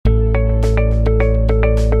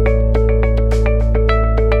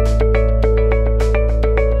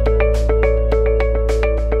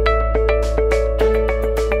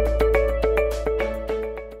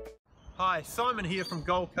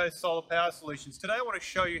Gold Coast Solar Power Solutions. Today I want to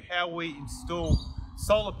show you how we install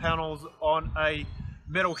solar panels on a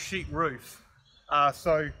metal sheet roof.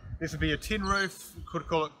 So this would be a tin roof, could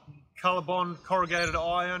call it Colourbond, corrugated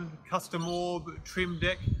iron, custom orb, trim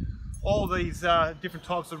deck. All these different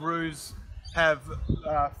types of roofs have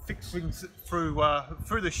fixings through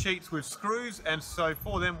the sheets with screws, and so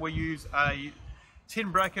for them we use a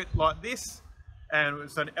tin bracket like this, and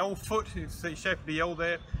it's an L foot. You see the shape of the L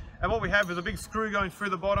there. And what we have is a big screw going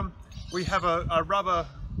through the bottom. We have a rubber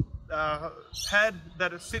pad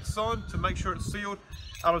that it sits on to make sure it's sealed.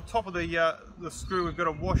 On the top of the screw we've got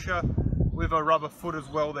a washer with a rubber foot as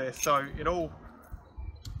well there. So it all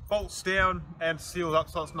bolts down and seals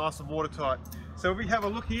up so it's nice and watertight. So if we have a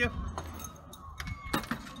look here,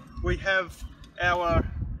 we have our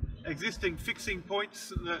existing fixing points,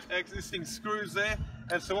 the existing screws there.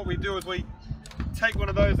 And so what we do is we take one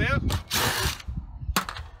of those out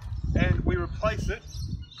and we replace it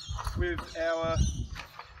with our,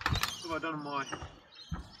 what have I done on my,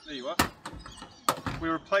 there you are. We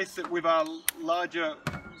replace it with our larger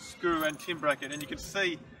screw and tin bracket, and you can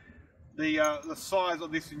see the size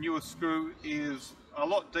of this newer screw is a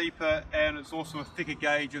lot deeper, and it's also a thicker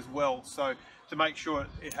gauge as well, so to make sure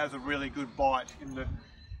it has a really good bite in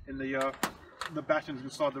the battens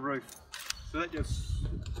inside the roof. So that just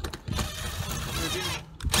goes in.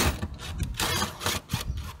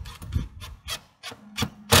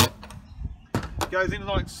 Goes in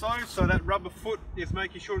like so, so that rubber foot is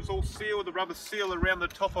making sure it's all sealed. The rubber seal around the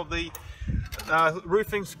top of the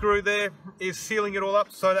roofing screw there is sealing it all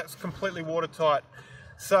up, so that's completely watertight.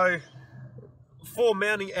 So for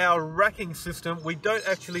mounting our racking system, we don't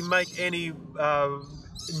actually make any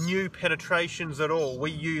new penetrations at all.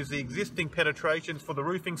 We use the existing penetrations for the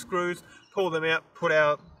roofing screws, pull them out, put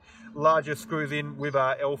our larger screws in with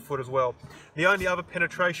our L foot as well. The only other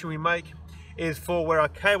penetration we make is for where our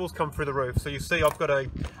cables come through the roof. So you see I've got a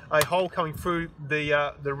hole coming through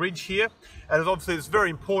the ridge here, and obviously it's very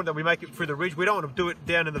important that we make it through the ridge. We don't want to do it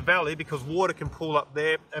down in the valley because water can pool up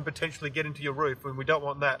there and potentially get into your roof, and we don't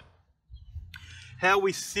want that. How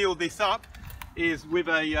we seal this up is with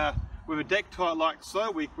a deck tie like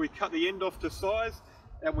so. We cut the end off to size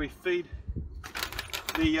and we feed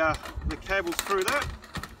the cables through that.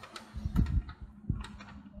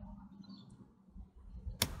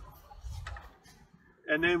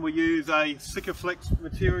 And then we use a Sikaflex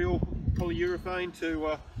material, polyurethane,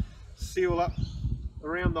 to seal up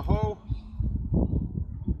around the hole.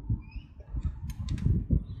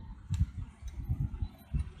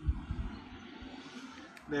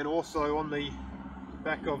 Then also on the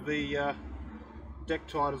back of the deck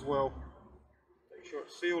tie as well. Make sure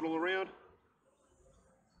it's sealed all around.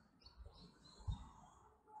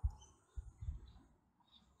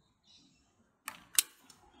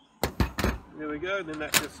 There we go, then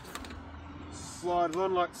that just slides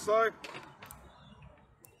on like so.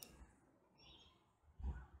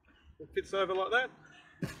 It fits over like that.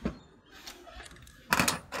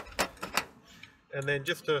 And then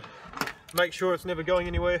just to make sure it's never going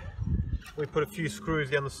anywhere, we put a few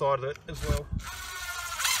screws down the side of it as well.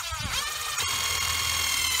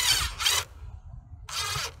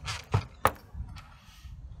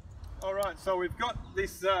 Alright, so we've got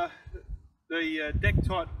this the deck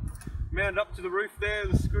tight mounted up to the roof there,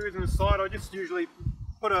 the screws on the side. I just usually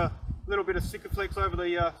put a little bit of Sikaflex over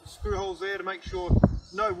the screw holes there to make sure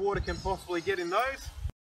no water can possibly get in those.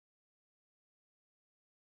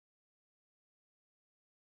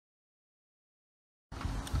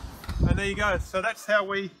 And there you go. So that's how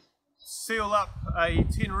we seal up a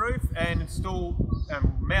tin roof and install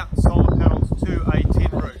and mount solar panels to a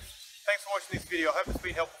tin roof. Thanks for watching this video. I hope it's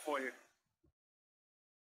been helpful for you.